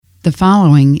The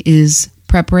following is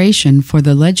preparation for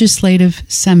the legislative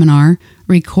seminar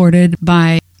recorded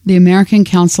by the American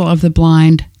Council of the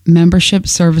Blind Membership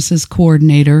Services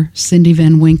Coordinator, Cindy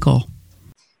Van Winkle.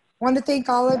 I want to thank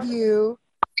all of you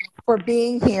for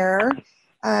being here.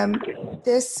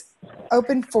 This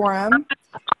open forum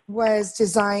was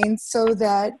designed so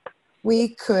that we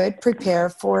could prepare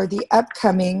for the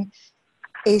upcoming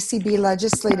ACB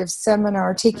legislative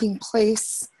seminar taking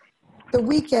place the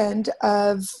weekend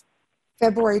of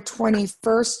February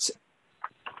 21st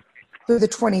through the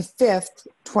 25th,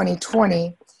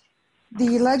 2020.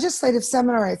 The legislative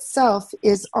seminar itself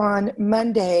is on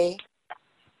Monday,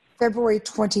 February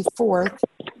 24th,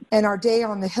 and our day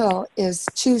on the Hill is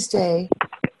Tuesday,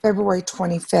 February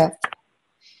 25th.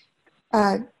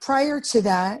 Prior to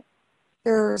that,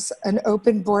 there's an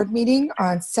open board meeting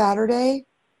on Saturday,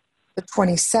 the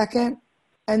 22nd,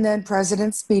 and then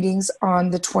president's meetings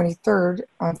on the 23rd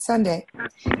on Sunday.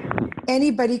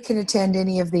 Anybody can attend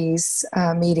any of these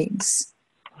meetings.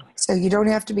 So you don't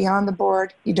have to be on the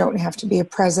board. You don't have to be a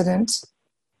president.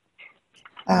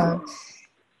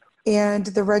 And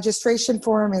the registration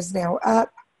form is now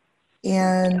up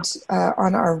and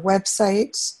on our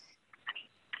website,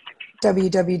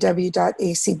 www.acb.org.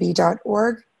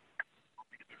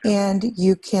 And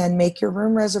you can make your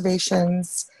room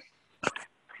reservations.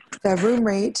 The room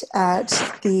rate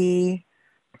at the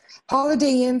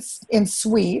Holiday Inn and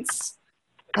Suites,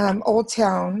 Old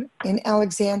Town in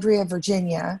Alexandria,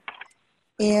 Virginia.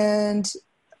 And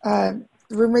the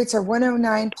room rates are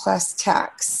 $109 plus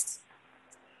tax.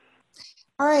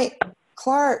 All right,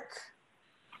 Clark,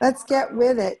 let's get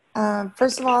with it.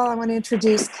 First of all, I want to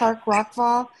introduce Clark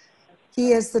Rockwall.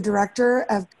 He is the Director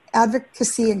of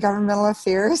Advocacy and Governmental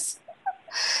Affairs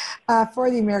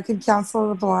for the American Council of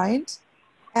the Blind.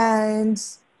 And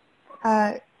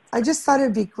I just thought it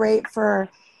would be great for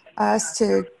us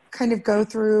to kind of go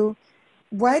through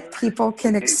what people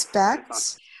can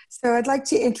expect. So I'd like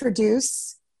to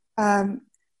introduce Clark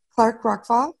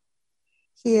Rockwall.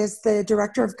 He is the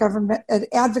Director of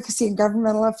Advocacy and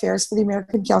Governmental Affairs for the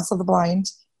American Council of the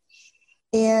Blind.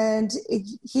 And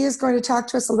he is going to talk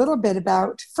to us a little bit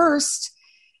about, first,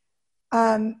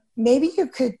 maybe you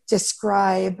could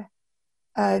describe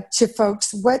to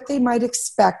folks what they might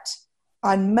expect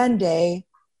on Monday,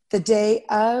 the day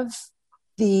of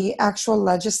the actual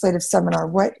legislative seminar.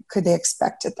 What could they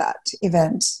expect at that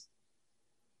event?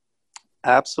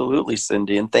 Absolutely,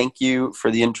 Cindy. And thank you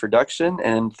for the introduction.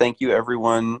 And thank you,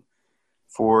 everyone,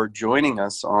 for joining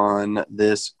us on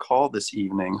this call this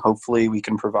evening. Hopefully, we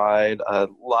can provide a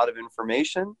lot of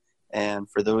information. And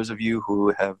for those of you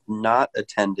who have not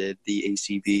attended the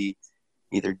ACB,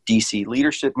 either DC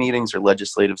leadership meetings or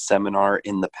legislative seminar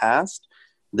in the past,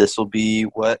 this will be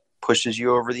what pushes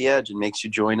you over the edge and makes you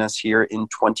join us here in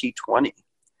 2020.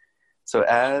 So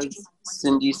as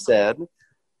Cindy said,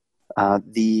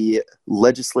 the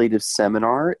legislative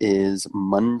seminar is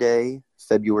Monday,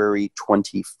 February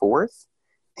 24th,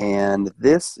 and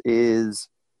it's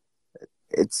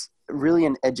really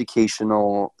an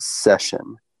educational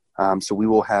session. So we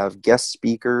will have guest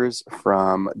speakers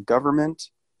from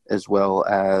government as well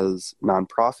as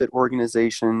nonprofit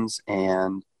organizations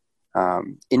and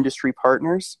industry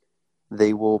partners.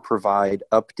 They will provide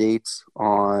updates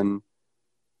on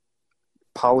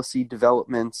policy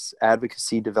developments,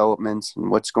 advocacy developments,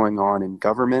 and what's going on in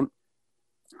government.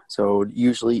 So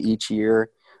usually each year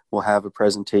we'll have a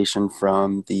presentation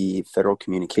from the Federal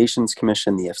Communications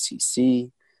Commission, the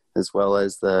FCC, as well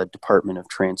as the Department of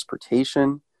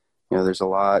Transportation. You know, there's a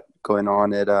lot going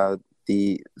on at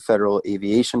the Federal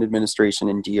Aviation Administration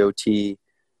and DOT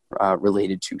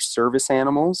related to service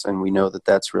animals, and we know that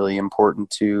that's really important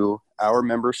to our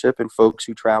membership and folks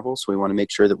who travel, so we want to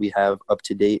make sure that we have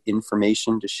up-to-date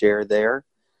information to share there.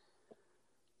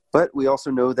 But we also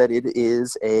know that it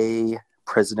is a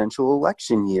presidential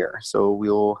election year, so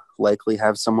we'll likely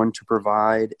have someone to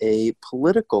provide a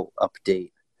political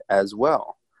update as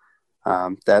well.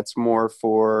 That's more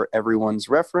for everyone's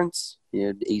reference.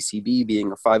 You know, ACB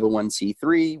being a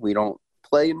 501c3, we don't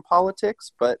play in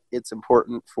politics, but it's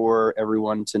important for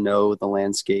everyone to know the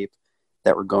landscape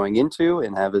that we're going into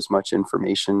and have as much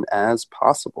information as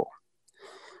possible.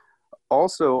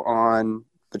 Also on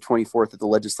the 24th at the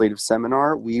legislative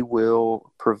seminar, we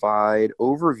will provide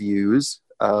overviews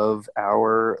of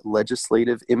our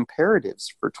legislative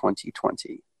imperatives for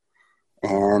 2020.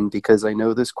 And because I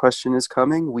know this question is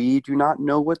coming, we do not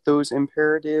know what those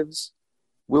imperatives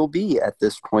will be at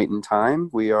this point in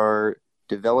time. We are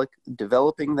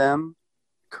developing them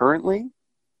currently,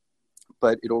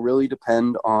 but it'll really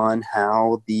depend on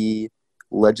how the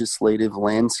legislative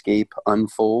landscape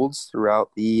unfolds throughout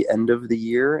the end of the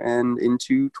year and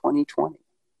into 2020.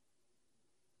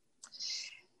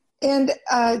 And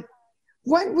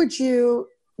what would you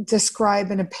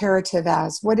describe an imperative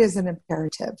as? What is an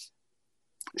imperative?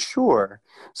 Sure.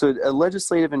 So a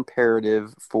legislative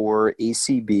imperative for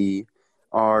ACB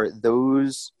are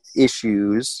those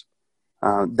issues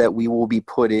that we will be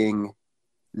putting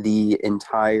the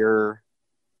entire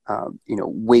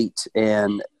weight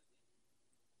and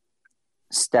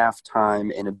staff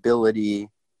time and ability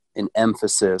and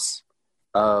emphasis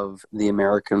of the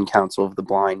American Council of the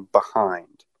Blind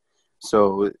behind.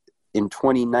 So in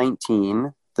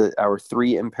 2019, our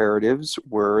three imperatives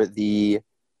were the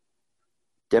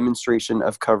Demonstration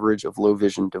of Coverage of Low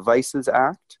Vision Devices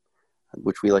Act,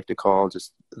 which we like to call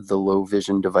just the Low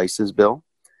Vision Devices Bill,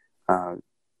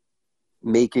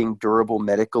 making durable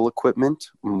medical equipment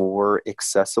more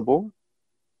accessible,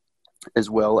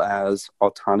 as well as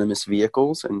autonomous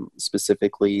vehicles, and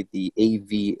specifically the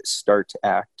AV START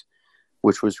Act,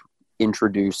 which was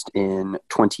introduced in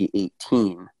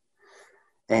 2018.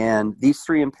 And these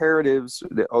three imperatives,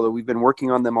 although we've been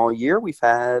working on them all year, we've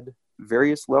had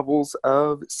various levels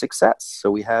of success.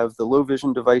 So we have the Low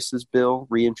Vision Devices Bill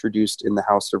reintroduced in the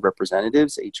House of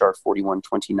Representatives, H.R.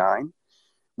 4129.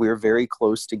 We are very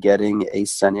close to getting a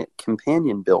Senate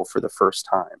companion bill for the first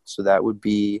time. So that would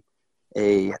be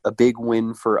a big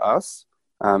win for us,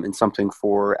 and something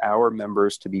for our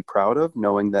members to be proud of,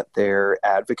 knowing that their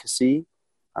advocacy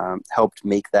helped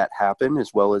make that happen,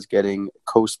 as well as getting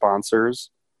co-sponsors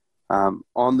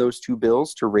on those two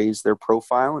bills to raise their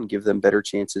profile and give them better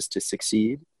chances to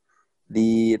succeed.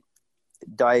 The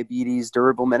diabetes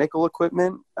durable medical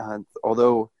equipment,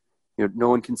 although no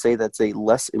one can say that's a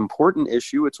less important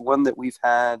issue, it's one that we've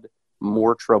had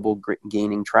more trouble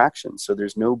gaining traction. So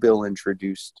there's no bill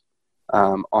introduced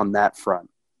on that front.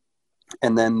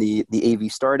 And then the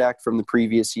AV START Act from the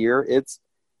previous year, it's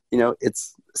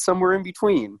somewhere in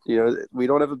between. We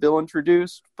don't have a bill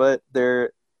introduced, but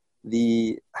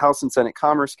the House and Senate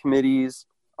Commerce Committees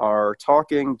are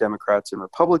talking, Democrats and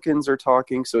Republicans are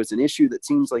talking, so it's an issue that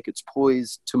seems like it's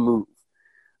poised to move.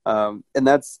 And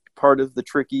that's part of the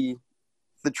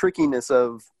trickiness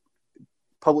of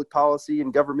public policy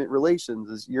and government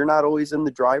relations, is you're not always in the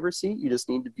driver's seat. You just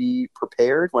need to be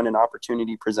prepared when an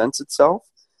opportunity presents itself.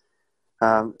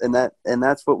 And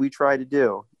that's what we try to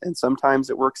do. And sometimes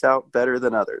it works out better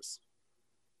than others.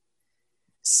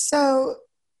 So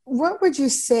what would you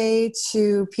say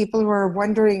to people who are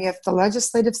wondering if the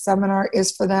legislative seminar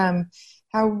is for them?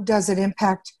 How does it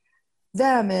impact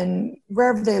them and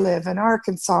wherever they live, in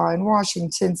Arkansas, in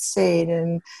Washington State,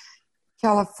 in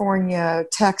California,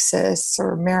 Texas,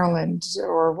 or Maryland,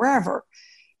 or wherever?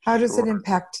 How does it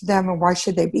impact them, and why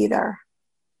should they be there?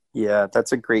 Yeah,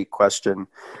 that's a great question.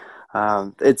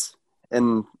 And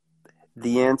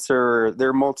the answer, there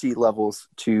are multi levels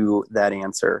to that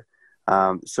answer.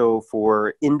 So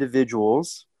for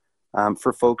individuals,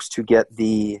 for folks to get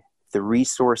the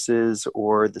resources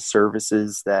or the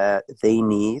services that they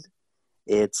need,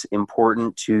 it's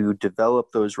important to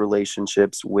develop those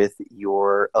relationships with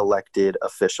your elected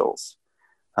officials.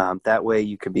 That way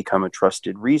you can become a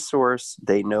trusted resource.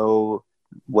 They know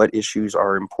what issues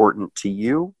are important to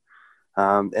you.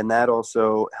 And that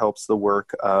also helps the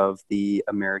work of the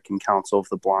American Council of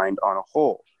the Blind on a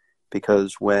whole.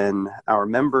 Because when our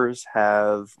members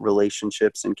have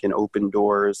relationships and can open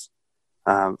doors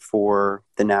for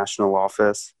the national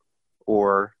office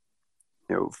or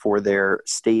for their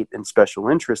state and special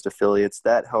interest affiliates,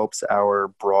 that helps our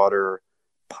broader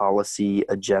policy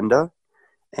agenda.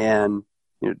 And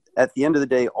at the end of the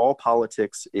day, all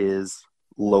politics is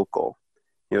local.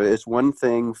 It's one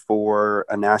thing for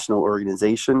a national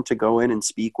organization to go in and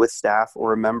speak with staff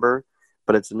or a member,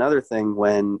 but it's another thing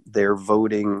when their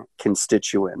voting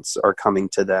constituents are coming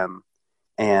to them,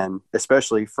 and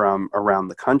especially from around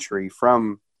the country,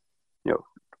 from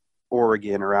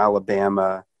Oregon or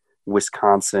Alabama,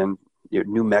 Wisconsin,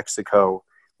 New Mexico,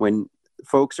 when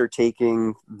folks are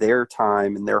taking their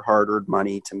time and their hard-earned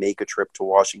money to make a trip to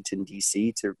Washington,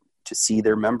 D.C. to see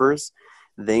their members,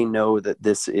 they know that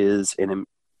this is an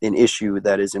issue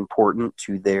that is important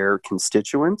to their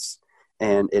constituents,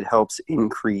 and it helps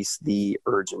increase the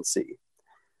urgency.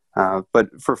 But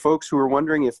for folks who are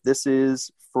wondering if this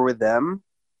is for them,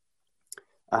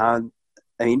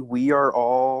 we are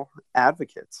all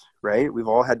advocates, right? We've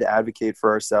all had to advocate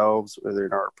for ourselves, whether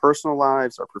in our personal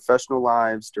lives, our professional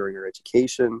lives, during our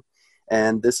education.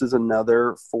 And this is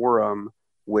another forum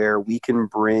where we can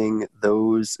bring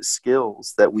those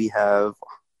skills that we have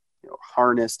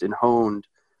harnessed and honed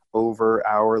over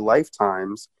our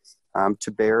lifetimes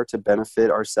to bear to benefit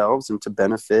ourselves and to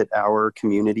benefit our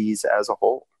communities as a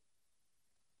whole.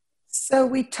 So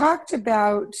we talked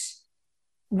about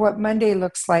what Monday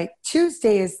looks like.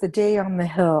 Tuesday is the day on the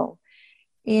Hill.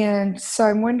 And so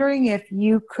I'm wondering if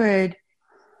you could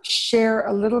share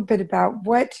a little bit about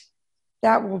what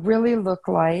that will really look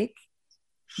like,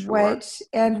 Sure.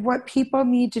 what people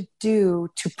need to do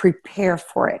to prepare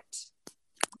for it.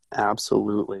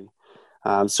 Absolutely.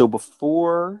 So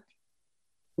before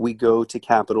we go to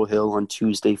Capitol Hill on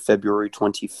Tuesday, February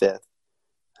 25th,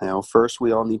 first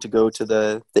we all need to go to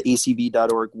the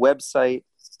acb.org website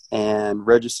and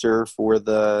register for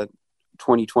the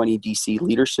 2020 DC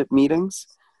leadership meetings.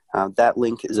 That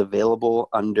link is available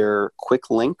under quick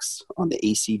links on the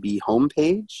ACB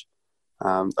homepage.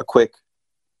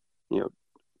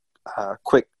 A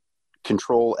quick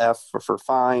Control F for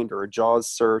find, or a JAWS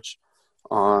search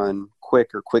on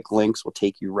quick links will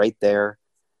take you right there.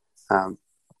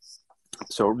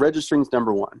 So registering is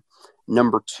number one.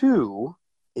 Number two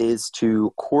is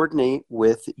to coordinate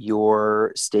with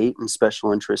your state and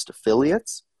special interest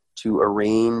affiliates to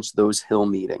arrange those Hill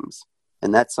meetings.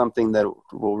 And that's something that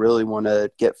we'll really want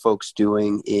to get folks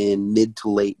doing in mid to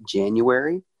late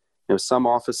January. Some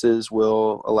offices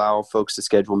will allow folks to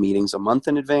schedule meetings a month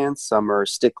in advance. Some are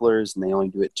sticklers and they only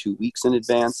do it 2 weeks in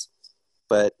advance.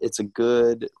 But it's a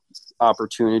good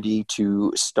opportunity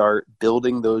to start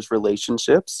building those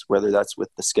relationships, whether that's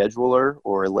with the scheduler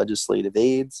or legislative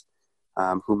aides,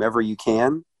 whomever you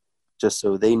can, just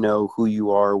so they know who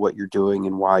you are, what you're doing,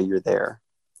 and why you're there.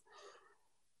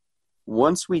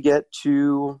 Once we get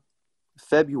to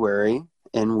February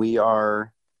and we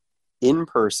are in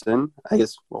person,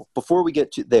 before we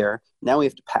get to there, now we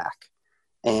have to pack.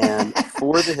 And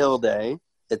for the Hill Day,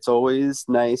 it's always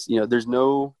nice. There's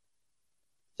no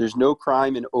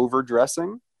crime in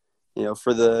overdressing.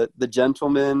 For the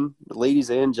gentlemen,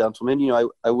 ladies and gentlemen,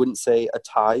 I wouldn't say a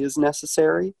tie is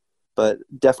necessary, but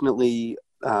definitely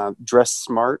dress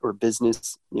smart or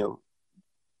business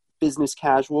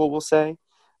casual, we'll say.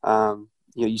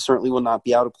 You certainly will not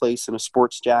be out of place in a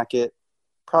sports jacket.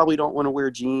 Probably don't want to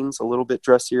wear jeans, a little bit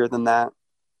dressier than that.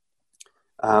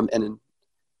 And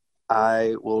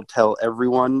I will tell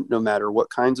everyone, no matter what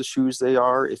kinds of shoes they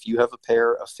are, if you have a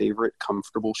pair of favorite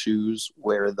comfortable shoes,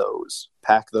 wear those.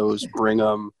 Pack those, bring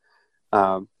them,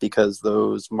 because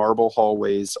those marble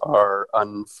hallways are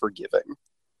unforgiving.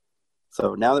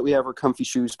 So now that we have our comfy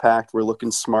shoes packed, we're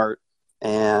looking smart,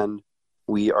 and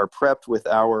we are prepped with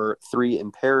our 3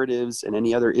 imperatives and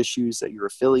any other issues that your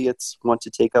affiliates want to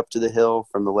take up to the Hill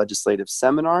from the legislative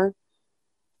seminar.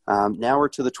 Now we're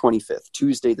to the 25th,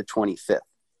 Tuesday the 25th.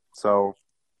 So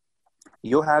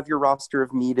you'll have your roster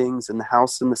of meetings in the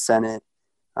House and the Senate.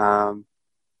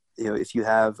 If you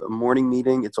have a morning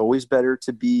meeting, it's always better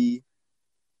to be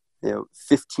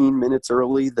 15 minutes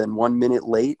early than 1 minute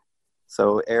late.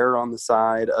 So err on the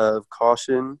side of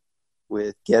caution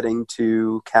with getting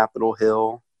to Capitol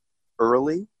Hill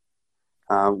early.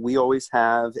 We always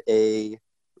have a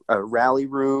rally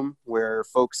room where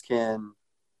folks can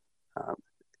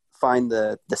find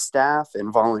the staff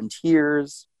and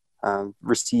volunteers,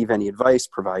 receive any advice,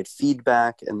 provide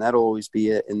feedback, and that'll always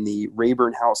be in the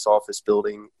Rayburn House Office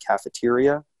Building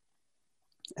cafeteria.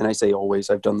 And I say always,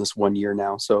 I've done this 1 year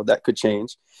now, so that could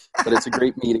change, but it's a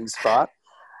great meeting spot.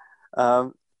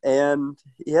 And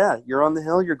yeah, you're on the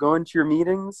Hill, you're going to your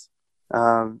meetings,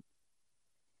 you're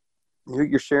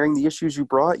sharing the issues you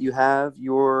brought. You have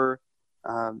your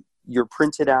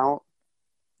printed out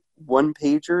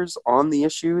one-pagers on the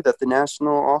issue that the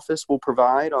national office will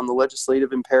provide on the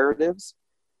legislative imperatives.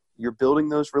 You're building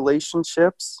those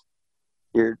relationships.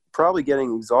 You're probably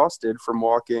getting exhausted from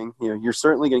walking. You're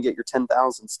certainly going to get your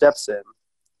 10,000 steps in.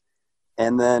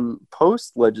 And then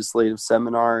post-legislative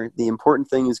seminar, the important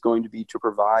thing is going to be to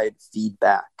provide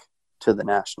feedback to the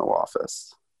national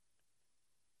office.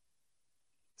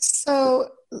 So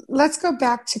let's go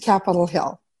back to Capitol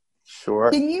Hill.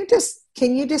 Sure. Can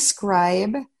you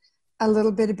describe a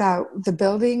little bit about the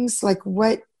buildings? Like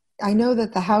I know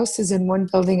that the House is in one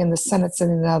building and the Senate's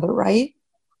in another, right?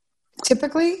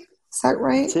 Typically, is that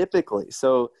right? Typically.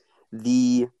 So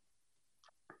the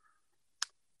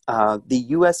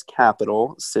U.S.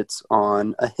 Capitol sits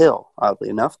on a hill. Oddly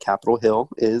enough, Capitol Hill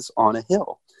is on a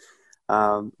hill,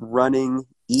 running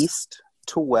east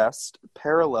to west,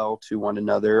 parallel to one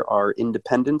another, are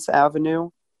Independence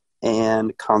Avenue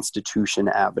and Constitution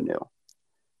Avenue.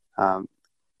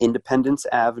 Independence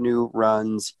Avenue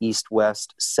runs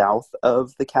east-west south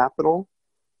of the Capitol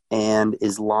and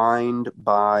is lined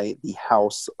by the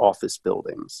House office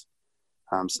buildings.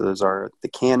 So those are the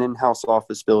Cannon House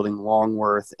Office Building,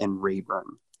 Longworth, and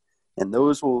Rayburn. And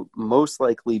those will most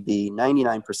likely be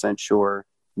 99% sure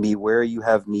be where you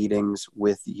have meetings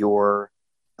with your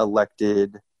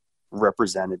elected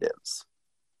representatives.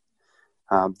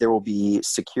 There will be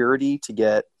security to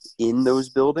get in those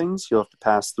buildings. You'll have to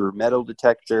pass through metal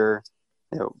detector,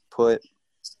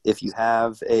 if you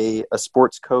have a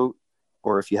sports coat,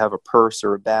 or if you have a purse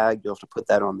or a bag, you'll have to put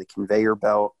that on the conveyor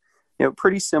belt.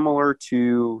 Pretty similar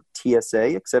to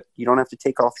TSA, except you don't have to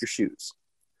take off your shoes.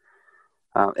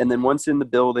 And then once in the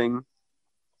building,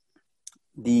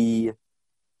 the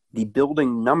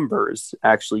building numbers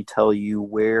actually tell you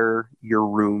where your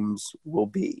rooms will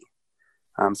be.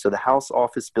 So the house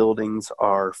office buildings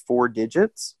are 4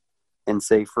 digits. And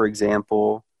say, for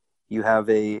example, you have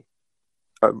an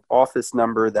office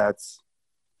number that's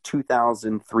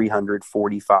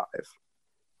 2,345.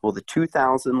 Well, the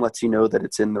 2,000 lets you know that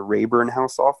it's in the Rayburn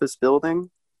House office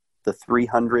building. The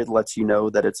 300 lets you know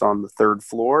that it's on the 3rd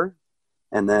floor.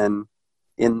 And then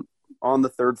on the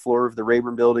 3rd floor of the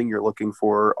Rayburn building, you're looking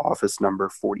for office number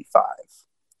 45.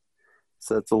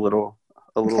 So that's a little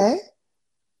Okay.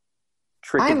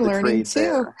 trick I'm of the learning trade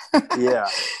too. there. Yeah.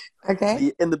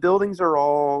 Okay. And the buildings are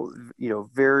all,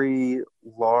 very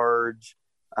large,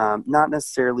 not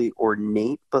necessarily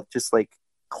ornate, but just like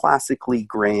classically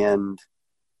grand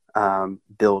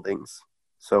buildings.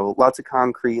 So lots of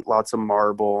concrete, lots of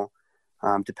marble.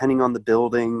 Depending on the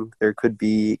building, there could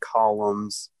be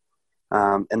columns.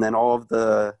 And then all of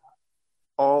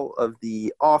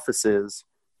the offices,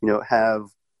 have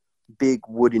big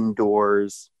wooden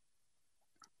doors,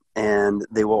 and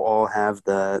they will all have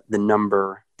the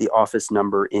office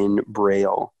number in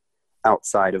Braille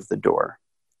outside of the door.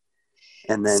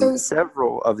 And then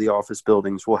several of the office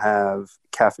buildings will have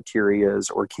cafeterias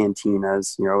or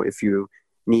cantinas, if you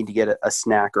need to get a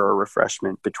snack or a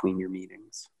refreshment between your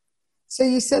meetings. So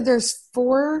you said there's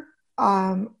 4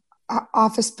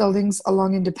 office buildings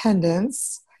along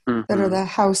Independence that are the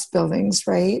house buildings,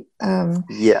 right?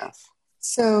 Yes.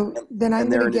 So then I'm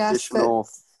going to guess that additional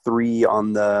 3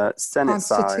 on the Senate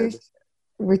side,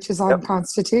 which is on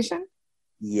Constitution.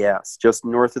 Yes, just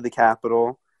north of the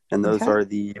Capitol, and those are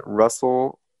the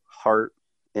Russell, Hart,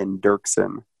 and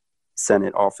Dirksen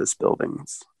Senate office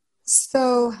buildings.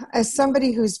 So as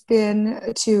somebody who's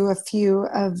been to a few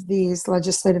of these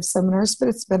legislative seminars, but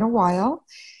it's been a while,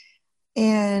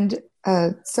 and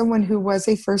someone who was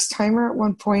a first-timer at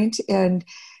one point and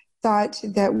thought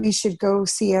that we should go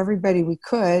see everybody we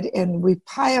could, and we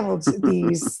piled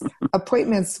these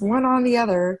appointments one on the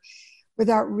other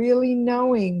without really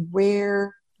knowing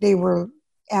where they were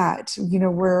at,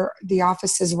 where the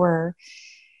offices were.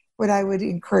 What I would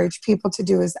encourage people to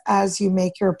do is, as you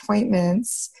make your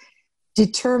appointments,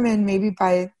 determine maybe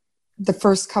by the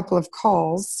first couple of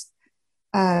calls,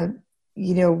 when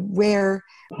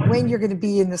you're going to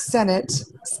be in the Senate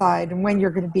side and when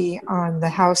you're going to be on the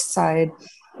House side.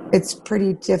 It's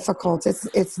pretty difficult.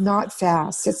 It's not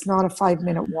fast. It's not a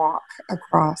 5-minute walk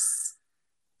across.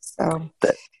 So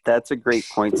that's a great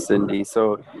point, Cindy.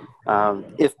 So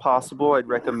if possible, I'd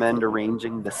recommend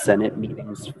arranging the Senate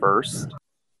meetings first.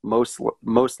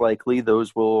 Most likely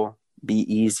those will be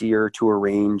easier to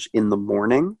arrange in the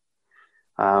morning.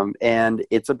 And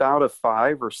it's about a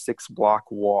 5 or 6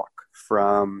 block walk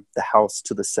from the House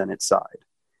to the Senate side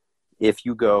if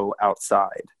you go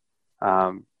outside.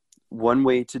 One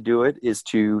way to do it is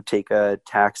to take a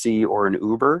taxi or an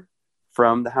Uber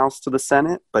from the House to the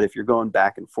Senate. But if you're going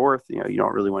back and forth, you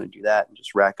don't really want to do that and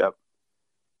just rack up,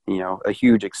 a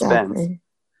huge expense. Exactly.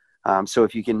 So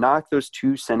if you can knock those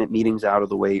 2 Senate meetings out of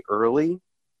the way early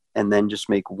and then just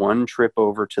make one trip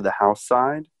over to the House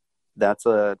side, that's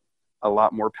a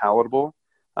lot more palatable.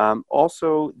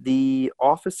 Also, the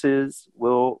offices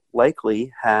will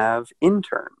likely have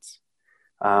interns.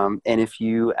 And if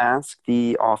you ask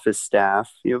the office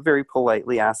staff, very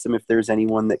politely ask them if there's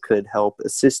anyone that could help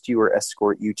assist you or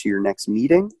escort you to your next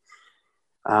meeting.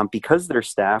 Because they're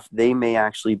staff, they may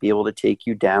actually be able to take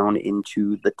you down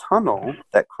into the tunnel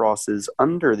that crosses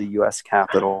under the U.S.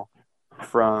 Capitol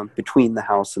from between the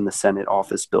House and the Senate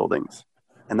office buildings.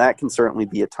 And that can certainly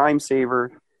be a time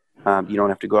saver. You don't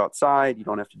have to go outside. You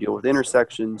don't have to deal with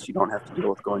intersections. You don't have to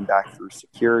deal with going back through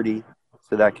security.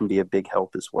 So that can be a big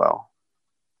help as well.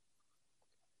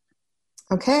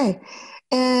 Okay.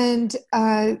 And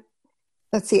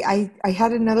let's see, I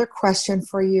had another question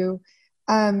for you.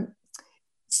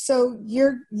 So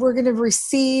we're going to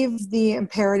receive the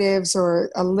imperatives or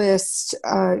a list,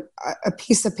 a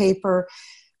piece of paper.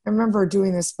 I remember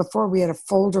doing this before. We had a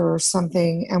folder or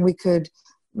something, and we could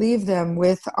leave them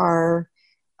with our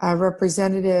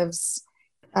representatives.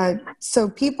 So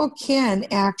people can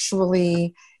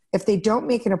actually if they don't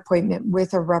make an appointment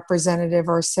with a representative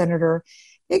or a senator,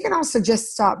 they can also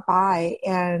just stop by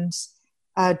and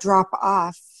drop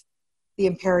off the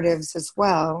imperatives as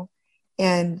well,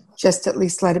 and just at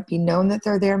least let it be known that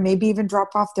they're there. Maybe even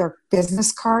drop off their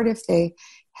business card if they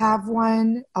have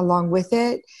one along with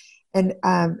it. And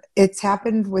it's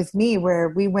happened with me where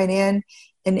we went in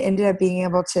and ended up being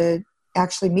able to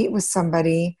actually meet with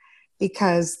somebody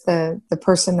because the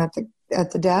person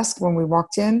at the desk when we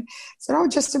walked in said, "Oh,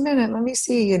 just a minute, let me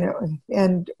see,"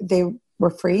 and they were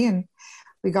free and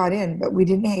we got in, but we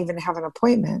didn't even have an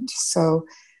appointment. So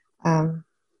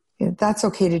that's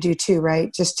okay to do too,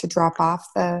 right? Just to drop off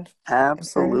the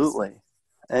Absolutely.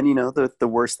 And the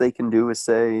worst they can do is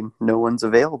say no one's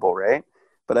available, right?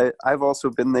 But I've also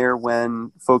been there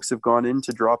when folks have gone in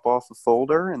to drop off a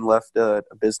folder and left a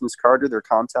business card or their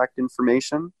contact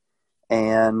information.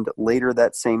 And later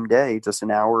that same day, just an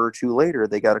hour or two later,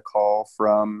 they got a call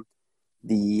from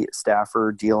the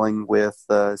staffer dealing with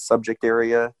the subject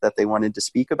area that they wanted to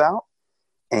speak about.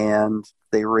 And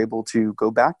they were able to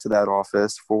go back to that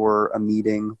office for a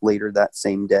meeting later that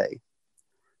same day.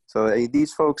 So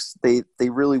these folks, they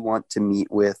really want to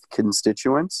meet with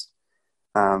constituents.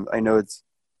 I know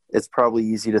it's probably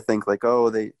easy to think like, oh,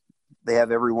 they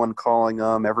have everyone calling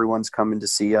them, everyone's coming to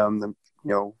see them.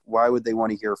 Why would they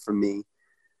want to hear from me?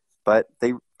 But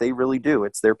they really do.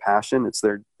 It's their passion. It's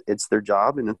their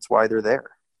job, and it's why they're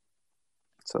there.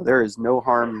 So there is no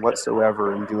harm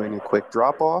whatsoever in doing a quick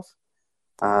drop off,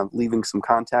 leaving some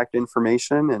contact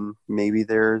information, and maybe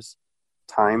there's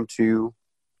time to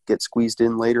get squeezed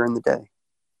in later in the day.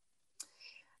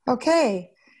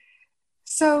 Okay.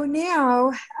 So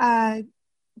now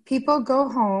people go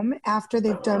home after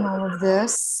they've done all of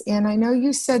this. And I know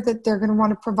you said that they're going to want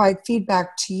to provide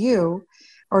feedback to you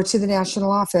or to the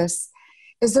national office.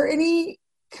 Is there any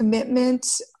commitment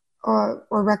or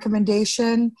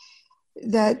recommendation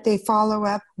that they follow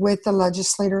up with the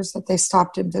legislators that they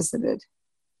stopped and visited?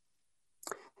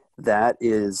 That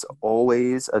is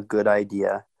always a good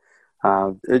idea.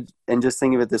 And just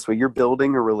think of it this way, you're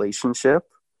building a relationship.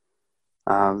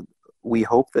 We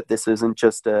hope that this isn't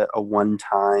just a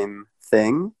one-time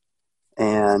thing,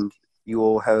 and you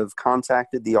will have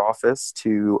contacted the office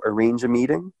to arrange a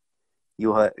meeting.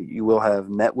 You will have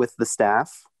met with the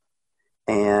staff,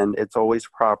 and it's always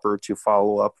proper to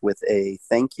follow up with a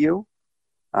thank you.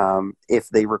 If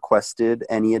they requested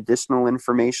any additional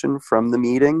information from the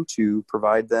meeting, to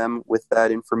provide them with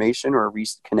that information or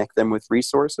connect them with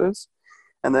resources.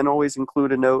 And then always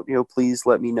include a note, please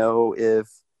let me know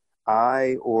if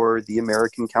I or the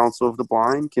American Council of the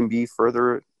Blind can be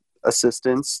further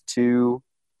assistance to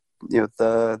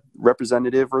the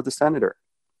representative or the senator.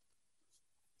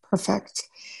 Perfect.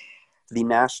 The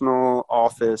national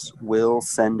office will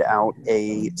send out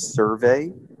a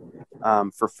survey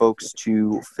for folks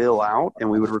to fill out, and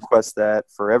we would request that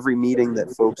for every meeting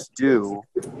that folks do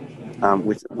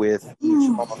with each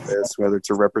office, whether it's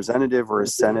a representative or a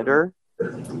senator,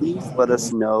 please let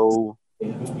us know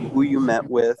who you met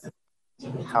with,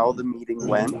 how the meeting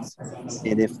went,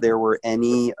 and if there were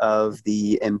any of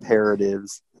the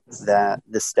imperatives that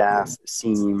the staff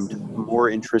seemed more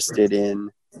interested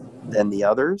in than the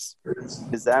others,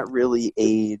 because that really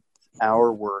aids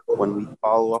our work when we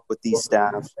follow up with these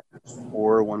staff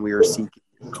or when we are seeking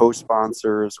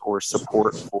co-sponsors or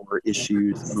support for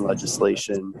issues and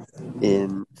legislation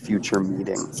in future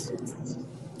meetings.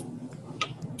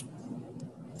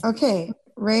 Okay.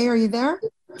 Ray, are you there?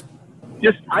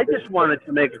 I just wanted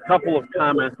to make a couple of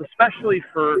comments, especially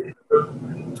for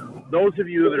those of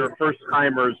you that are first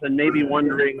timers and maybe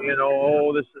wondering,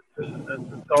 this is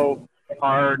so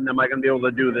hard, and am I going to be able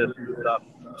to do this and stuff.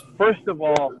 First of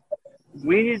all,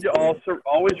 we need to also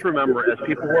always remember, as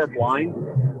people who are blind,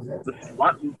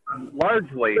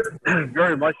 largely,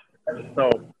 very much so,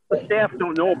 the staff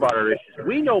don't know about our issues.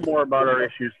 We know more about our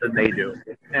issues than they do,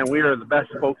 and we are the best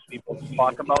spokespeople to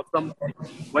talk about them.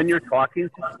 When you're talking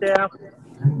to staff,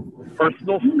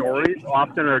 personal stories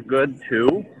often are good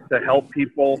too, to help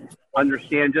people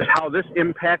understand just how this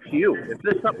impacts you. If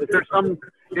there's some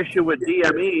issue with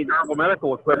DME, durable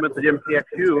medical equipment, that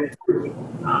impacts you,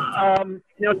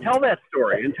 tell that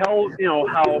story and tell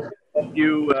how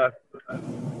you've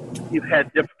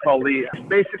had difficulty.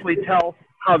 Basically, tell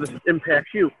how this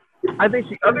impacts you. I think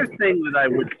the other thing that I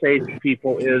would say to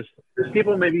people is,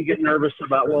 people maybe get nervous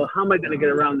about, well, how am I going to get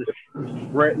around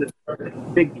this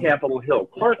big Capitol Hill?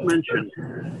 Clark mentioned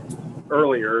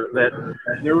earlier that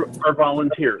there are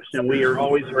volunteers, and we are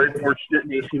always very fortunate in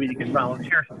ACB to get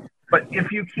volunteers. But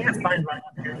if you can't find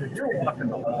volunteers, if you're walking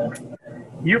the hall,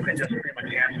 you can just pretty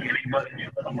much ask anybody.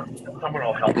 Someone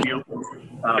will help you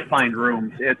find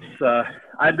rooms.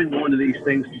 I've been going to these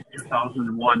things since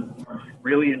 2001.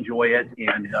 Really enjoy it,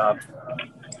 and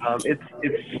it's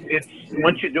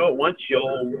once you do it once,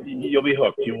 you'll be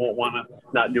hooked. You won't want to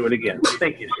not do it again.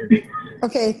 Thank you, Cindy.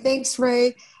 Okay, thanks,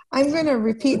 Ray. I'm going to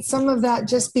repeat some of that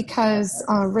just because,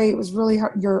 Ray, it was really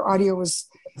hard. Your audio was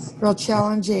real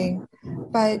challenging.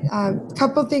 But a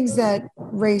couple things that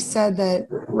Ray said that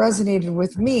resonated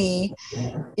with me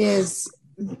is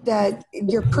that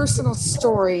your personal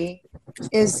story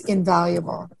is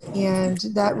invaluable, and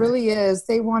that really is.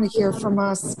 They want to hear from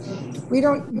us. You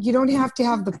don't have to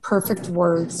have the perfect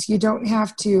words. You don't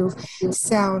have to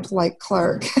sound like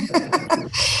Clark.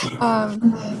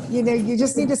 You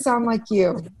just need to sound like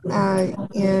you,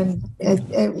 and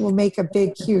it will make a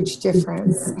big, huge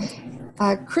difference.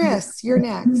 Chris, you're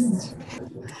next.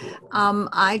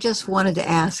 I just wanted to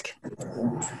ask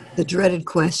the dreaded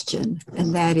question,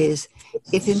 and that is,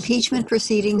 if impeachment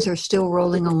proceedings are still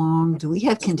rolling along, do we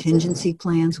have contingency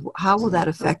plans? How will that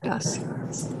affect us?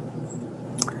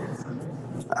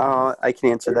 I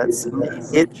can answer that, Cindy.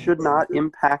 It should not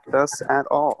impact us at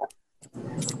all.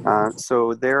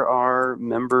 So there are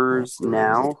members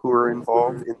now who are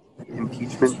involved in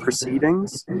impeachment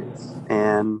proceedings,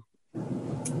 and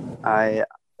I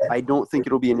don't think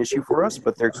it'll be an issue for us,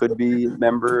 but there could be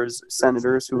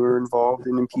senators who are involved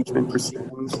in impeachment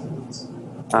proceedings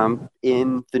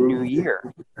in the new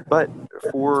year. But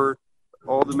for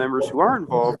all the members who are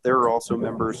involved, there are also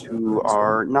members who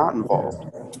are not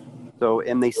involved. So,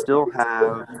 and they still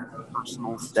have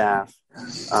personal staff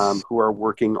who are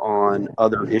working on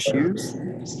other issues,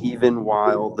 even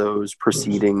while those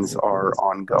proceedings are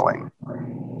ongoing.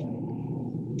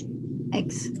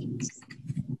 Thanks.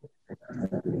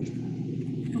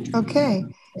 Okay.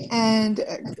 And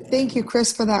thank you,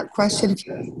 Chris, for that question.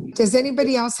 Does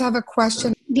anybody else have a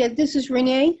question? Yeah, this is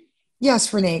Renee.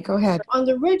 Yes, Renee, go ahead. On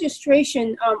the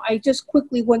registration, I just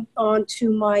quickly went on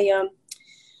to my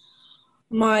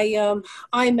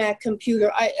iMac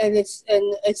computer, and it's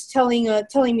telling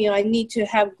me I need to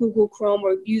have Google Chrome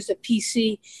or use a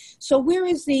PC. So where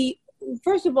is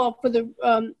first of all,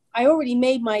 I already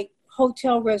made my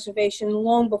hotel reservation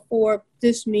long before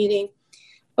this meeting,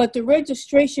 but the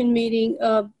registration meeting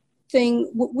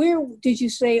thing, where did you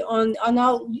say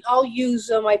I'll use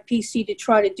my PC to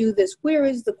try to do this? Where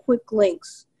is the quick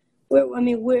links?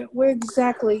 Where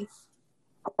exactly?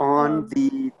 On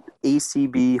the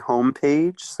ACB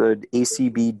homepage, so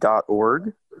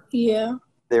acb.org. Yeah.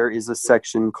 There is a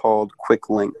section called Quick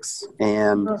Links,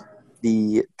 and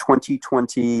the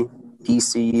 2020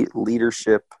 DC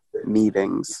leadership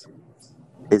meetings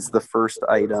is the first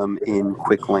item in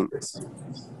Quick Links.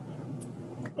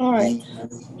 All right.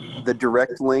 The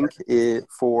direct link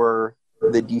for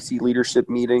the DC leadership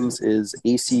meetings is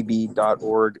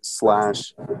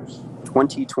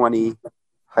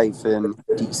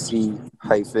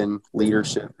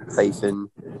acb.org/2020-DC-leadership-.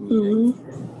 Mm-hmm.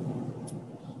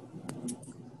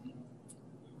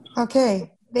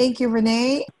 Okay. Thank you,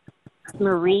 Renee.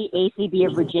 Marie, ACB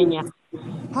of Virginia.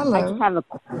 Hello. I just have a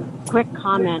quick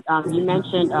comment. You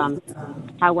mentioned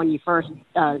how when you first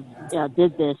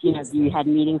did this, you had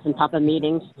meetings on top of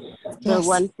meetings. Yes. So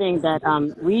one thing that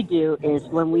we do is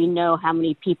when we know how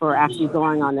many people are actually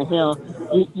going on the Hill,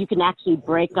 you can actually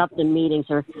break up the meetings,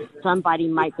 or somebody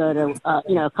might go to,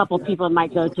 a couple of people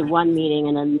might go to one meeting,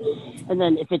 and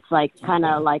then if it's kind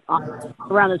of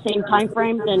around the same time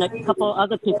frame, then a couple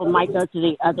other people might go to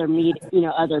the other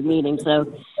meeting. So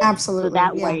absolutely, so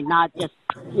that way, not just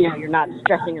you're not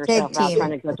stressing yourself out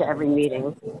trying to go to every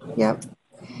meeting. Yep.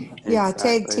 Yeah,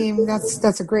 exactly. Tag team.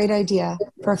 That's a great idea.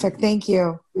 Perfect. Thank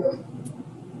you.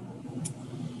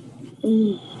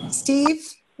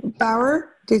 Steve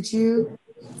Bauer, did you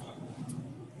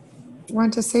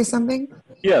want to say something?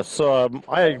 Yes,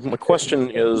 my question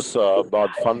is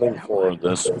about funding for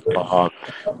this.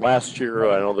 Last year,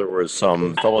 I know there was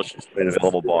some fellowships made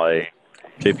available by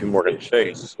J.P. Morgan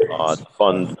Chase to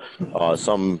fund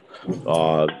some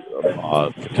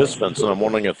participants, and I'm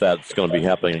wondering if that's going to be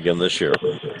happening again this year.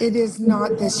 It is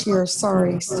not this year.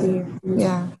 Sorry, Steve.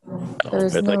 Yeah,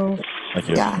 there's Thank you.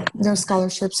 Yeah, no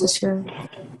scholarships this year.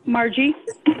 Margie?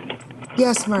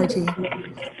 Yes, Margie.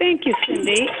 Thank you,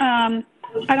 Cindy.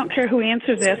 I don't care who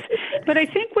answers this, but I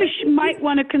think we might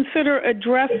want to consider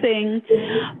addressing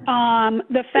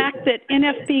the fact that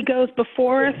NFB goes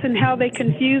before us and how they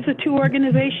confuse the two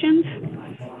organizations.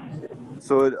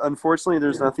 So unfortunately,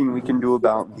 there's nothing we can do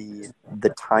about the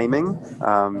timing.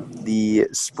 The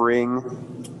spring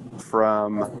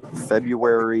from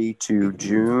February to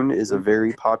June is a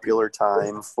very popular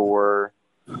time for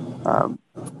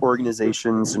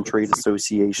organizations and trade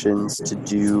associations to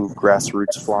do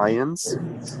grassroots fly-ins.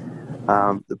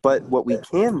 But what we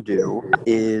can do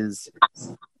is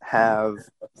have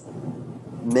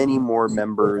many more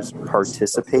members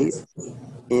participate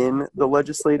in the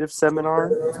legislative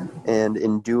seminar, and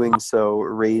in doing so,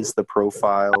 raise the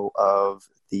profile of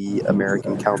the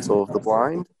American Council of the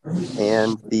Blind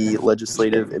and the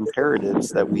legislative imperatives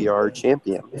that we are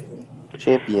championing.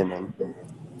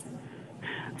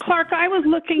 Clark, I was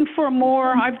looking for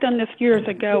more. I've done this years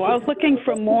ago. I was looking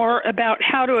for more about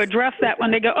how to address that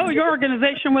when they go, oh, your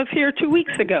organization was here 2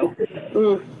 weeks ago.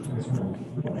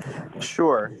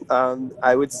 Sure.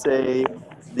 I would say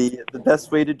the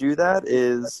best way to do that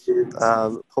is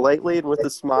politely and with a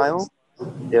smile.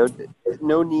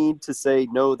 No need to say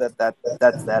no, that's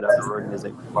that other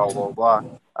organization, blah blah blah.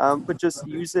 But just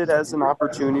use it as an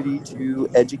opportunity to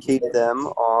educate them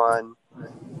on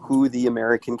who the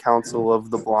American Council of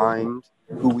the Blind,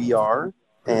 who we are,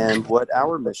 and what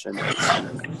our mission is.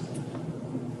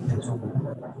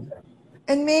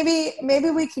 And maybe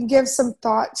we can give some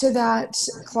thought to that,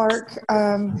 Clark,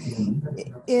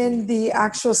 in the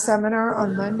actual seminar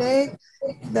on Monday,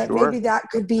 that Sure. maybe that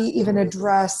could be even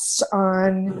addressed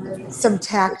on some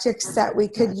tactics that we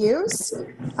could use,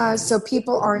 so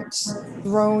people aren't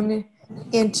thrown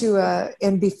into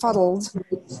and befuddled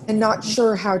and not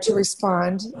sure how to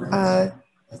respond.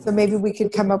 So maybe we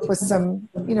could come up with some,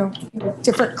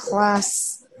 different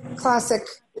classic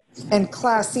and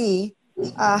classy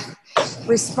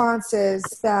responses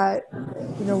that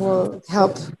will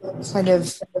help kind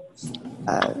of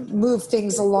move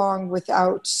things along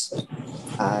without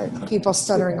people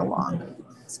stuttering along.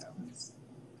 So,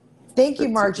 thank you,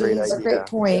 Margie. It's a great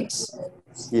point.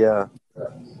 Yeah.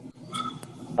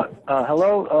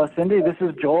 Hello, Cindy. This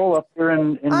is Joel up here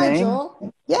in Hi, Maine.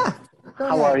 Joel. Yeah.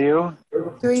 How are you?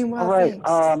 Doing well. All right.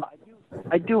 Thanks.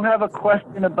 I do have a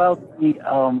question about the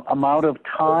amount of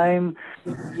time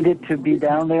needed to be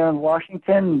down there in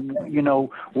Washington.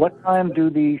 What time do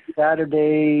the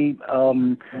Saturday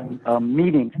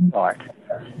meetings start?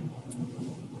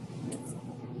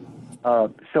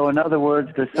 So, in other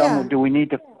words, do we need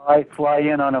to fly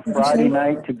in on a Friday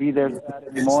night to be there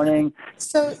Saturday morning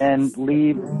and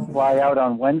fly out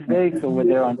on Wednesday, so we're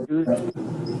there on Tuesday?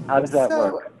 How does that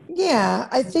work? Yeah,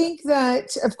 I think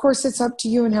that, of course, it's up to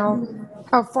you and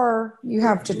how far you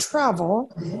have to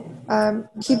travel.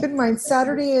 Keep in mind,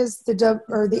 Saturday is the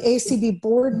ACB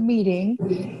board meeting,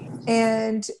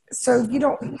 and so you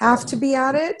don't have to be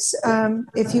at it.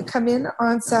 If you come in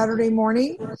on Saturday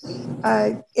morning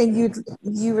and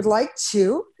you would like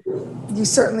to, you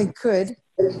certainly could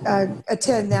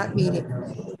attend that meeting.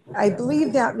 I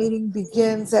believe that meeting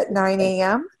begins at 9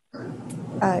 a.m.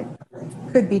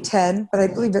 Could be 10, but I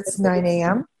believe it's 9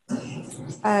 a.m.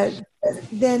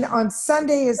 Then on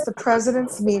Sunday is the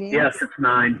president's meeting. Yes, it's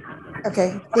 9.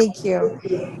 Okay, thank you.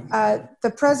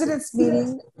 The president's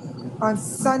meeting on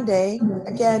Sunday,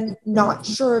 again, not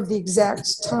sure of the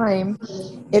exact time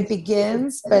it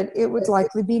begins, but it would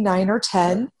likely be 9 or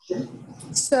 10.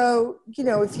 So,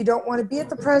 if you don't want to be at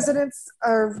the president's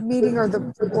meeting or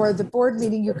the board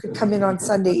meeting, you could come in on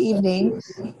Sunday evening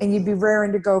and you'd be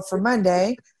raring to go for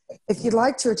Monday. If you'd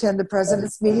like to attend the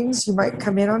president's meetings, you might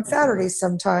come in on Saturday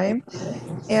sometime.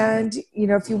 And,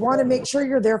 if you want to make sure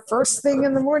you're there first thing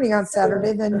in the morning on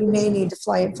Saturday, then you may need to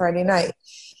fly in Friday night.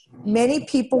 Many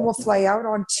people will fly out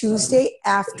on Tuesday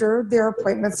after their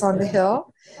appointments on the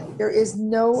Hill. There is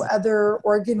no other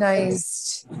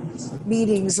organized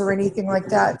meetings or anything like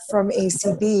that from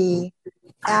ACB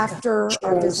after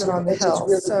our visit on the Hill.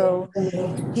 So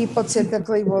people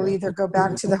typically will either go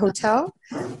back to the hotel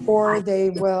or they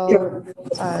will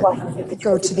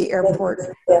go to the airport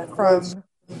from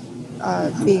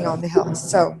being on the Hill.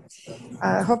 So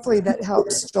hopefully that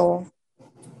helps, Joel.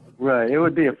 Right. It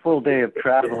would be a full day of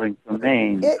traveling from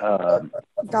Maine.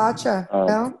 Gotcha.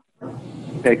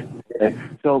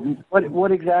 So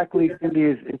what exactly, Cindy,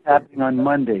 is happening on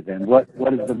Monday then? What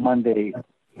is the Monday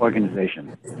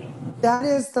organization? That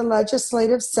is the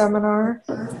legislative seminar.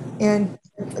 And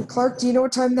Clark, do you know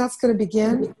what time that's going to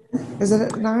begin? Is it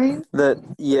at 9?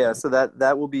 So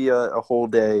that will be a whole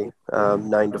day,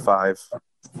 9 to 5.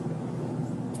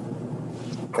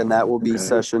 And that will be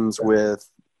sessions with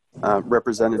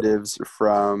representatives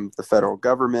from the federal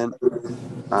government,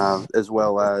 as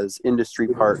well as industry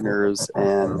partners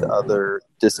and other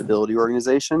disability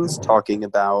organizations, talking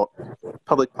about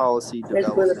public policy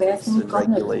developments and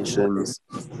regulations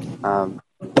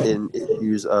in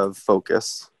issues of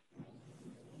focus.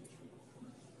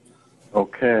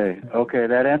 Okay,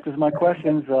 that answers my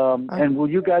questions. And will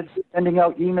you guys be sending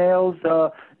out emails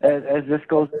as this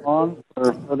goes along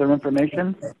for further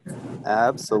information?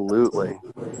 Absolutely.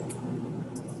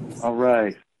 All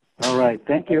right.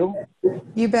 Thank you.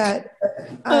 You bet.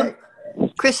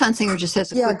 Chris Hunsinger just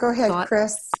has a quick go ahead, thought.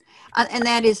 Chris. And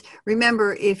that is,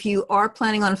 remember, if you are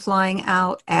planning on flying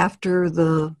out after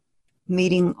the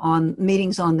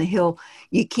meetings on the Hill,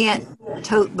 you can't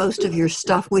tote most of your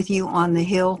stuff with you on the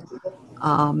Hill.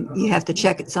 You have to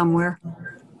check it somewhere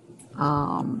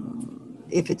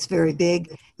if it's very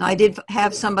big. Now, I did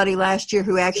have somebody last year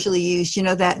who actually used,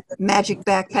 that magic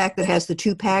backpack that has the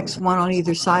 2 packs, one on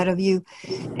either side of you,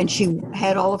 and she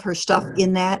had all of her stuff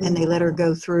in that, and they let her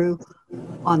go through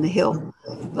on the Hill.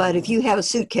 But if you have a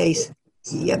suitcase,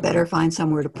 you better find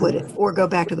somewhere to put it, or go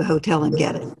back to the hotel and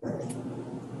get it.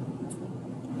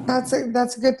 That's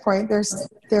a good point.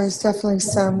 There's definitely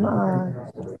some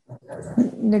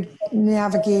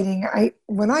navigating.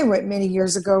 When I went many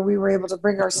years ago, we were able to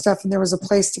bring our stuff, and there was a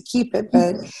place to keep it.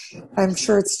 But I'm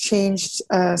sure it's changed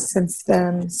since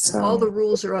then. So all the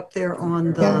rules are up there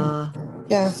on the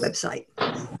website.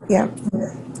 Yeah.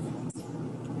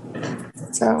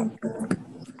 So,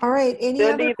 all right. Any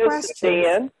other questions?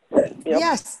 Dan. Yep.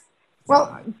 Yes.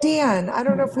 Well, Dan, I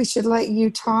don't know if we should let you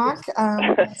talk,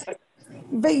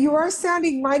 but you are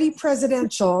sounding mighty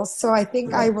presidential, so I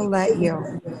think I will let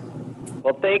you.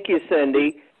 Well, thank you,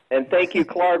 Cindy, and thank you,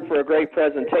 Clark, for a great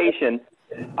presentation.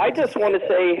 I just want to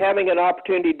say, having an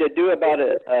opportunity to do about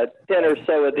 10 or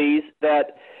so of these,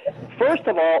 that first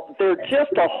of all, they're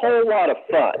just a whole lot of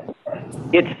fun.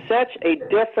 It's such a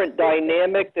different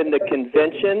dynamic than the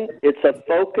convention. It's a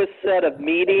focused set of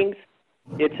meetings.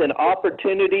 It's an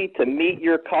opportunity to meet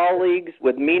your colleagues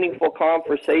with meaningful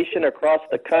conversation across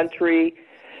the country,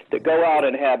 to go out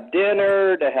and have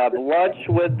dinner, to have lunch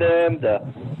with them, to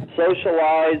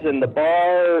socialize in the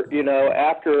bar,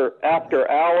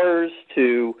 after hours,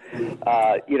 to,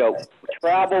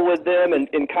 travel with them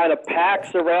in kind of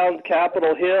packs around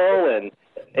Capitol Hill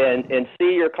and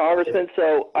see your congressman.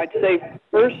 So I'd say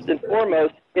first and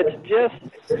foremost, it's just,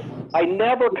 I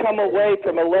never come away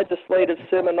from a legislative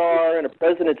seminar and a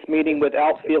president's meeting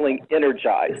without feeling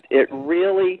energized. It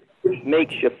really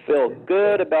makes you feel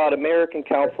good about American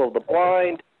Council of the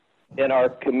Blind and our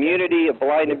community of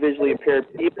blind and visually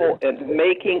impaired people and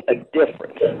making a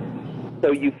difference.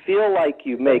 So you feel like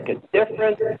you make a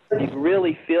difference, you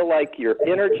really feel like you're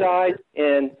energized,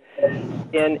 and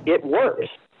it works.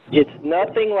 It's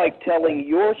nothing like telling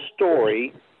your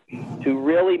story to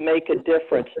really make a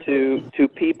difference to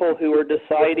people who are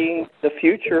deciding the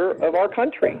future of our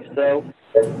country. So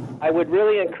I would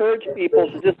really encourage people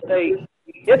to just say,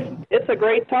 it's a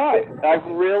great time. I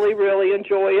really, really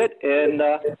enjoy it, and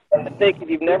I think if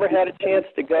you've never had a chance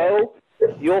to go,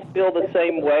 you'll feel the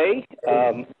same way.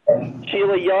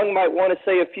 Sheila Young might want to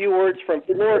say a few words from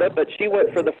Florida, but she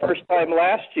went for the first time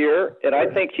last year, and I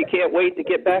think she can't wait to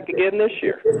get back again this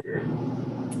year.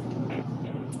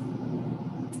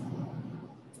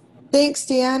 Thanks,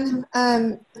 Dan.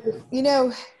 I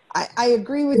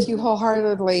agree with you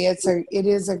wholeheartedly. It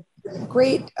is a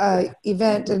great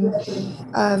event, and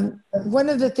one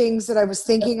of the things that I was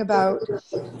thinking about,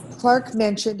 Clark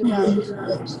mentioned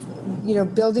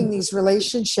about building these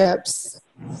relationships,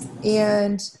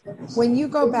 and when you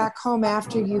go back home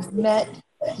after you've met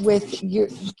with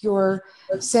your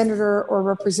senator or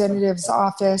representative's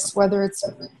office, whether it's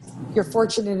you're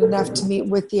fortunate enough to meet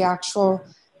with the actual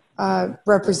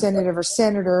representative or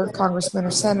senator, congressman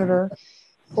or senator,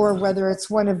 or whether it's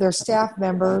one of their staff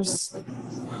members,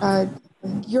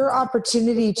 your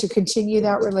opportunity to continue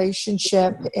that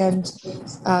relationship and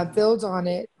build on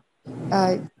it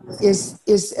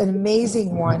is an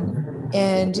amazing one.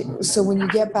 And so when you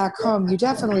get back home, you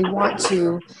definitely want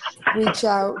to reach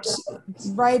out,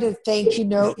 write a thank you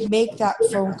note, make that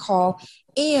phone call.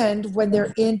 And when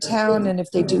they're in town, and if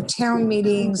they do town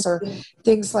meetings or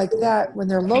things like that, when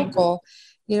they're local,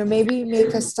 maybe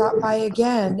make a stop by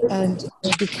again and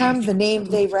become the name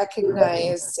they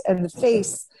recognize and the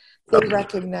face they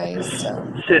recognize.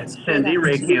 So, Cindy,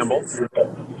 Ray Campbell.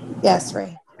 Yes,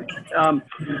 Ray. I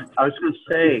was going to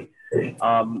say,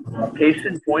 case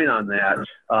in point on that,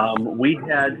 we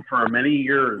had for many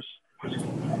years,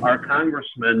 our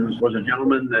congressman was a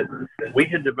gentleman that we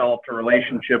had developed a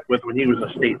relationship with when he was a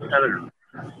state senator.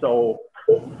 So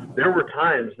there were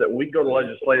times that we'd go to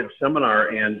legislative seminar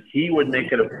and he would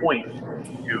make it a point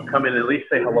to come in and at least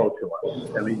say hello to us.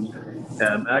 I mean,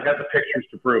 I got the pictures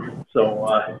to prove it.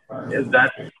 So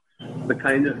that's the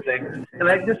kind of thing. And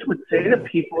I just would say to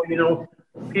people,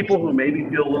 people who maybe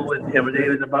feel a little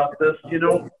intimidated about this,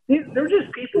 they're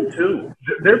just people too.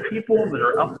 They're people that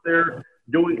are up there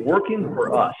working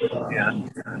for us, and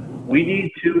we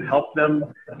need to help them,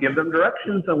 give them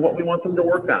directions on what we want them to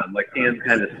work on, like Dan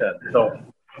kind of said. So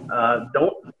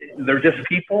they're just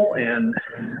people, and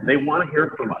they want to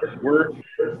hear from us. We're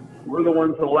the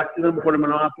ones that elected them, put them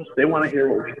in office. They want to hear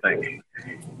what we think.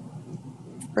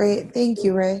 Great. Thank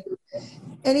you, Ray.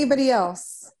 Anybody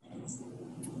else?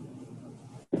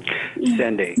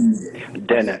 Cindy,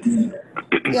 Dennis.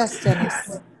 Yes,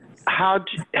 Dennis.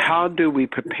 How do we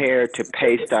prepare to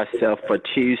pace ourselves for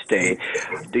Tuesday?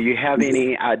 Do you have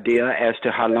any idea as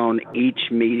to how long each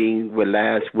meeting will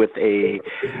last with a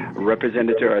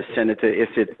representative or a senator? Is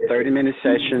it 30-minute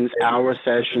sessions, hour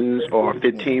sessions, or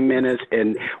 15 minutes?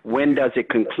 And when does it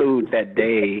conclude that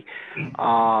day?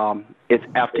 It's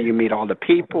after you meet all the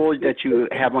people that you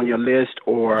have on your list,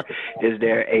 or is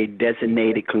there a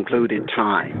designated concluded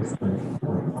time?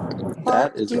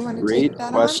 That is a great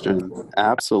question.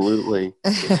 Absolutely.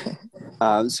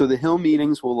 So the Hill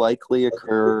meetings will likely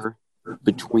occur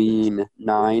between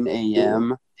 9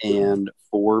 a.m. and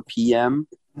 4 p.m.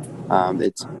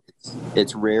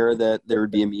 It's rare that there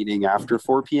would be a meeting after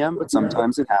 4 p.m., but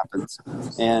sometimes it happens.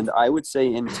 And I would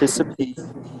say anticipate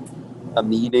a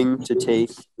meeting to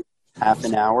take half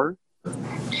an hour.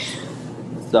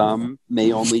 Some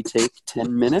may only take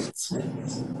 10 minutes.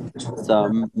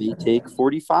 Some may take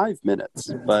 45 minutes,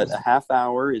 but a half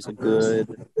hour is a good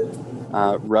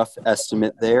rough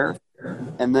estimate there.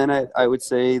 And then I would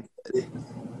say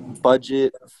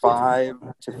budget 5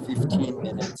 to 15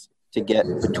 minutes to get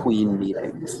between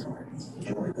meetings.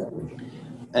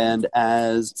 And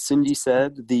as Cindy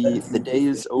said, the day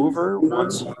is over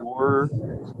once your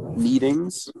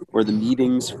meetings or the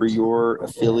meetings for your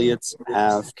affiliates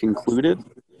have concluded.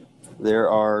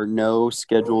 There are no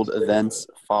scheduled events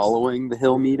following the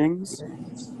Hill meetings.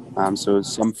 So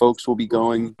some folks will be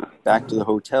going back to the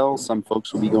hotel, some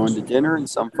folks will be going to dinner, and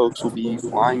some folks will be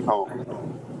flying home.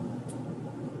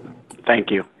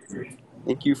 Thank you.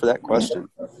 Thank you for that question.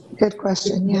 Good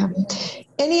question, yeah.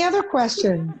 Any other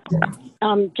questions?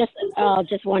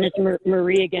 Just wanted to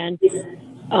Marie again.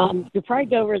 You'll probably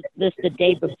go over this the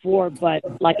day before, but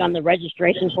like on the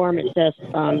registration form, it says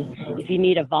if you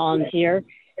need a volunteer,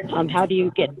 how do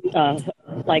you get, are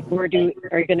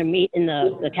you going to meet in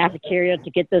the cafeteria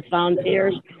to get those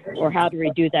volunteers, or how do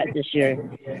we do that this year?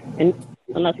 And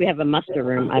unless we have a muster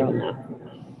room, I don't know.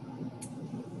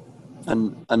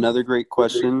 Another great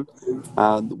question.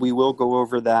 We will go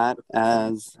over that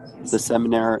as the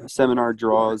seminar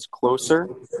draws closer.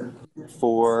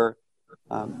 For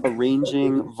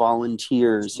arranging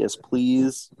volunteers, yes,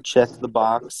 please check the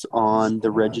box on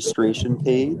the registration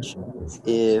page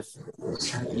if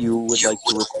you would like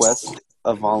to request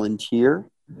a volunteer.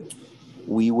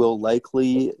 We will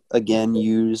likely, again,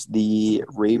 use the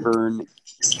Rayburn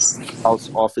House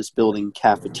Office Building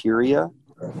cafeteria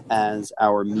as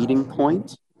our meeting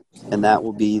point, and that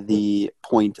will be the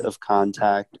point of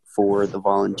contact for the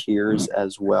volunteers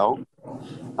as well.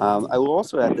 I will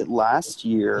also add that last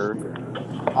year,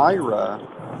 IRA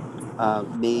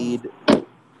made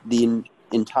the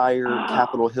entire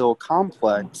Capitol Hill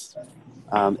complex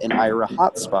an IRA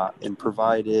hotspot and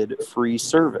provided free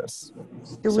service.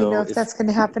 Do we know if that's going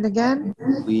to happen again?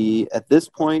 At this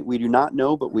point, we do not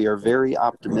know, but we are very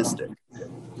optimistic.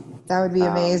 That would be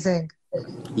amazing.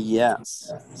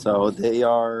 Yes. So they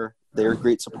are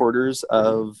great supporters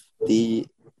of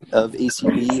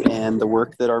ACB and the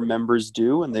work that our members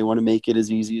do, and they want to make it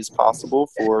as easy as possible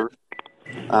for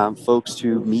folks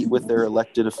to meet with their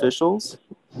elected officials.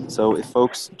 So if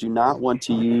folks do not want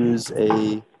to use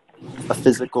a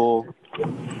physical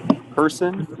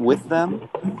person with them,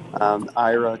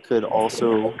 IRA could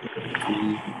also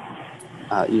be,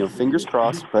 fingers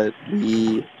crossed, but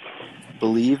we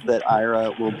believe that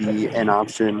IRA will be an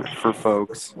option for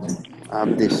folks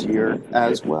this year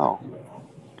as well.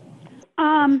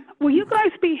 Will you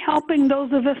guys be helping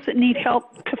those of us that need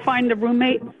help to find a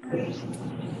roommate?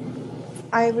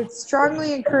 I would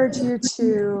strongly encourage you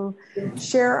to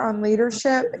share on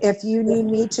leadership. If you need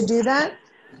me to do that,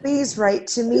 please write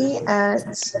to me at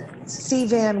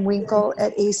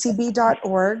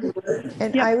cvanwinkle@acb.org,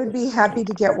 and I would be happy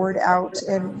to get word out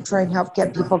and try and help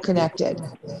get people connected.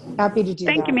 Happy to do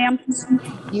that. Thank you, ma'am.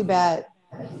 You bet.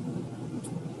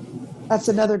 That's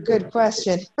another good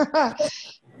question.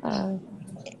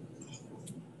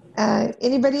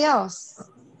 Anybody else?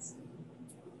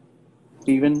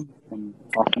 Stephen from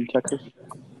Austin, Texas.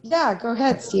 Yeah, go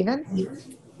ahead, Stephen.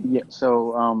 Yeah,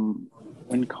 so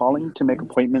when calling to make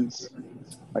appointments,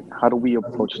 like how do we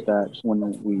approach that when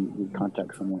we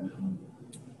contact someone?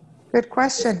 Good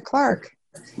question, Clark.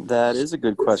 That is a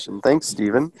good question. Thanks,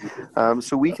 Stephen.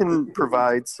 So we can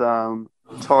provide some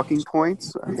talking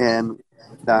points, and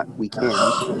we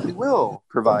will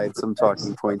provide some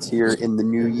talking points here in the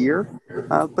new year.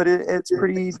 But it's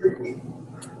pretty,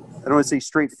 I don't want to say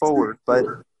straightforward, but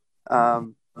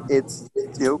it's,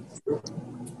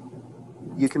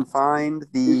 you can find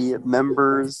the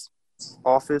members'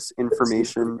 office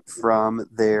information from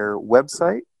their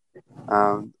website.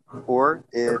 Or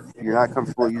if you're not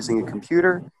comfortable using a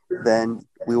computer, then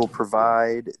we will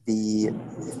provide the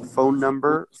phone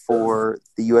number for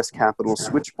the U.S. Capitol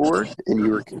switchboard, and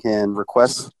you can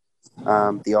request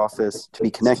the office to be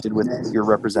connected with your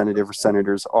representative or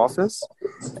senator's office.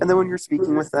 And then when you're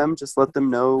speaking with them, just let them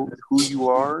know who you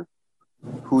are,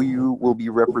 who you will be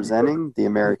representing, the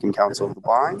American Council of the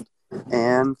Blind,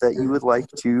 and that you would like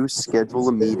to schedule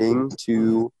a meeting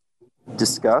to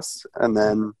discuss. And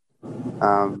then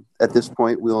at this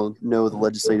point, we'll know the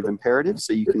legislative imperative,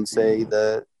 so you can say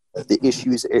the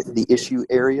issue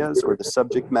areas or the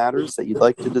subject matters that you'd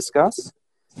like to discuss,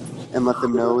 and let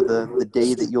them know the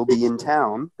day that you'll be in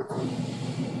town,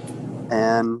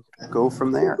 and go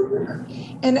from there.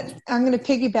 And I'm going to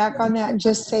piggyback on that and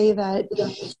just say that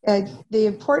the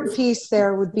important piece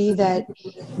there would be that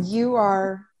you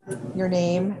are your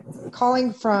name,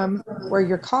 calling from where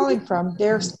you're calling from,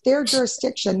 their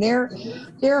jurisdiction,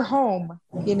 their home,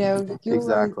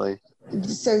 Exactly.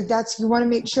 So you want to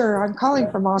make sure I'm calling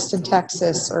from Austin,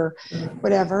 Texas, or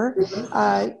whatever,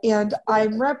 and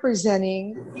I'm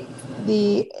representing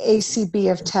the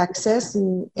ACB of Texas,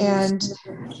 and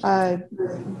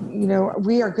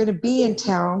we are going to be in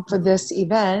town for this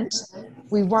event.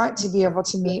 We want to be able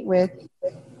to meet with,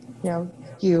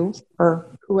 you or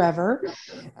whoever,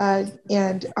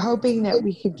 and hoping that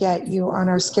we could get you on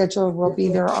our schedule. We'll be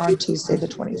there on Tuesday, the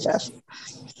 25th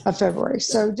of February.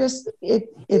 So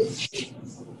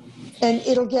and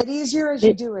it'll get easier as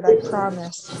you do it, I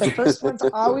promise. The first one's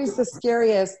always the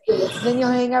scariest. Then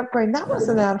you'll hang up going, that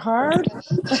wasn't that hard.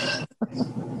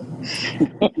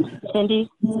 Cindy?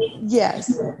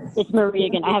 Yes. It's Marie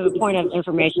again. I have a point of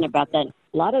information about that.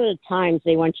 A lot of the times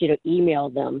they want you to email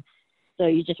them. So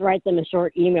you just write them a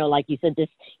short email, like you said,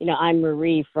 I'm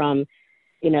Marie from,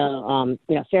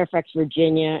 Fairfax,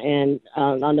 Virginia, and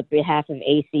on the behalf of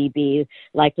ACB,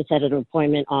 like to set an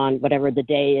appointment on whatever the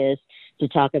day is to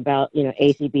talk about,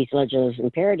 ACB's legislative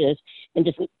imperatives, and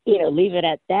just, leave it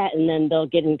at that, and then they'll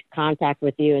get in contact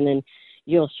with you, and then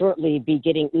you'll shortly be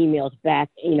getting emails back,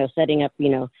 setting up,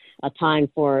 a time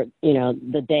for,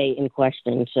 the day in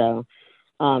question. So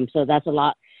that's a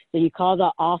lot. So you call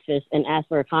the office and ask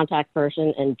for a contact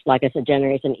person, and like I said,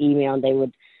 generates an email, and they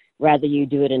would rather you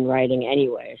do it in writing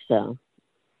anyway. So,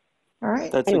 all right.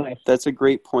 That's a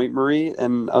great point, Marie.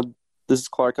 And this is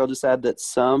Clark. I'll just add that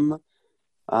some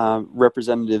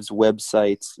representatives'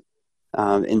 websites,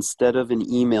 instead of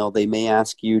an email, they may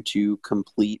ask you to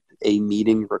complete a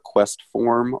meeting request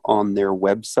form on their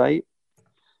website.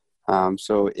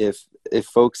 So if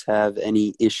folks have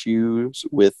any issues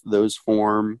with those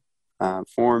forms and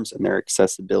their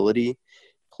accessibility,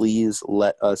 please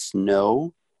let us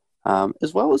know,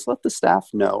 as well as let the staff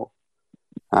know,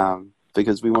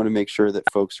 because we want to make sure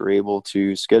that folks are able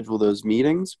to schedule those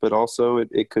meetings, but also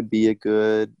it could be a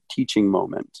good teaching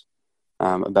moment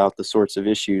about the sorts of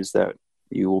issues that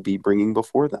you will be bringing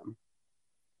before them.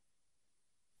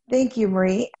 Thank you,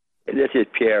 Marie. This is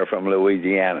Pierre from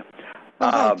Louisiana.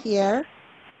 Hi, Pierre.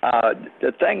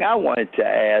 The thing I wanted to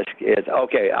ask is,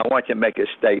 I want you to make a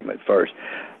statement first.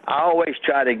 I always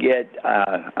try to get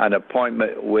an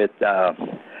appointment with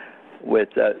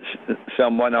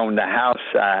someone on the House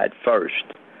side first.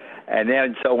 And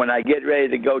then, so when I get ready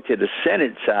to go to the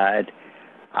Senate side,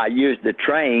 I use the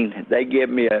train. They give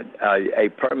me a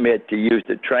permit to use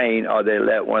the train, or they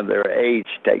let one of their aides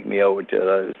take me over to the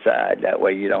other side. That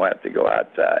way you don't have to go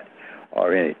outside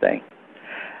or anything.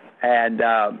 And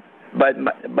but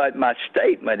my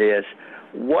statement is,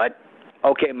 my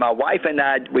wife and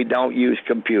I, we don't use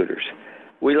computers.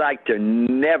 We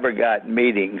never got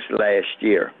meetings last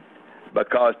year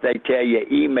because they tell you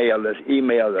email us,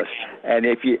 and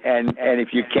if you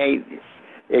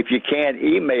can't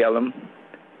email them,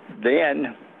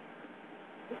 then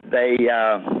they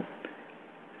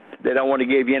don't want to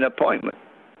give you an appointment.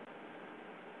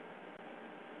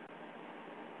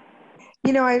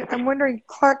 I'm wondering,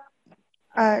 Clark,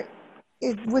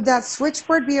 would that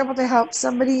switchboard be able to help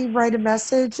somebody write a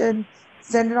message and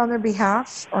send it on their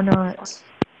behalf or not?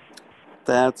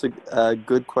 That's a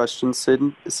good question,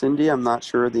 Cindy. I'm not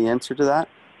sure the answer to that,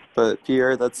 but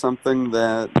Pierre, that's something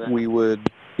that we would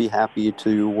be happy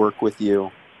to work with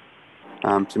you.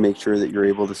 to make sure that you're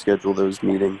able to schedule those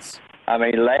meetings. I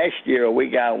mean, last year we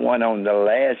got one on the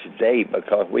last day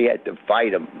because we had to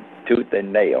fight them tooth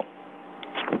and nail.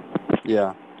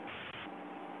 Yeah.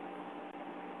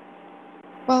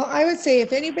 Well, I would say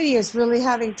if anybody is really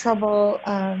having trouble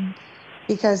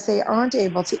because they aren't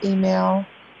able to email,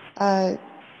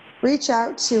 reach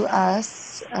out to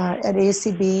us at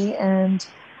ACB, and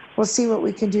we'll see what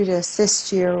we can do to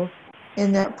assist you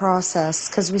in that process,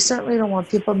 because we certainly don't want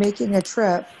people making a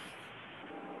trip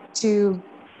to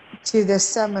this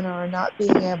seminar not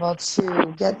being able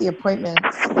to get the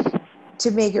appointments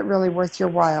to make it really worth your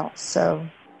while. So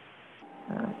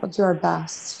we'll do our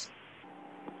best.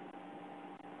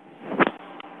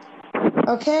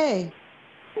 Okay.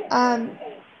 I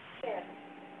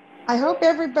hope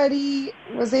everybody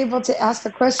was able to ask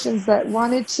the questions that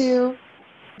wanted to.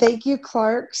 Thank you,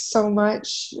 Clark, so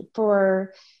much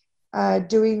for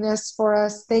doing this for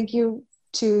us. Thank you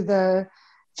to the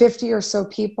 50 or so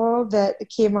people that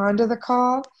came onto the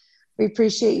call. We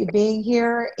appreciate you being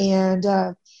here,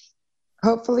 and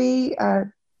hopefully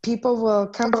people will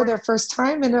come for their first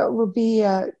time, and it will be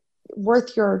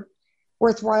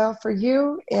worthwhile for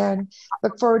you, and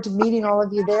look forward to meeting all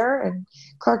of you there. And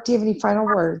Clark, do you have any final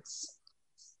words?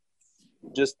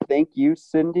 Just thank you,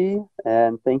 Cindy,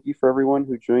 and thank you for everyone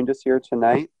who joined us here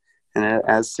tonight. And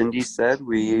as Cindy said,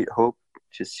 we hope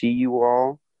to see you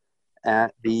all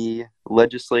at the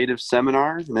legislative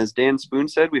seminar. And as Dan Spoon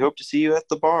said, we hope to see you at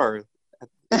the bar in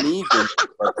the evening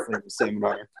legislative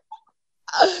seminar.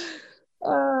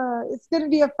 It's going to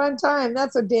be a fun time.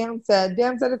 That's what Dan said.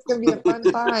 Dan said it's going to be a fun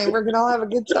time. We're going to all have a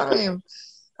good time.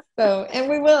 So, and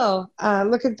we will.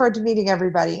 Looking forward to meeting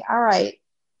everybody. All right.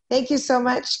 Thank you so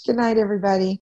much. Good night, everybody.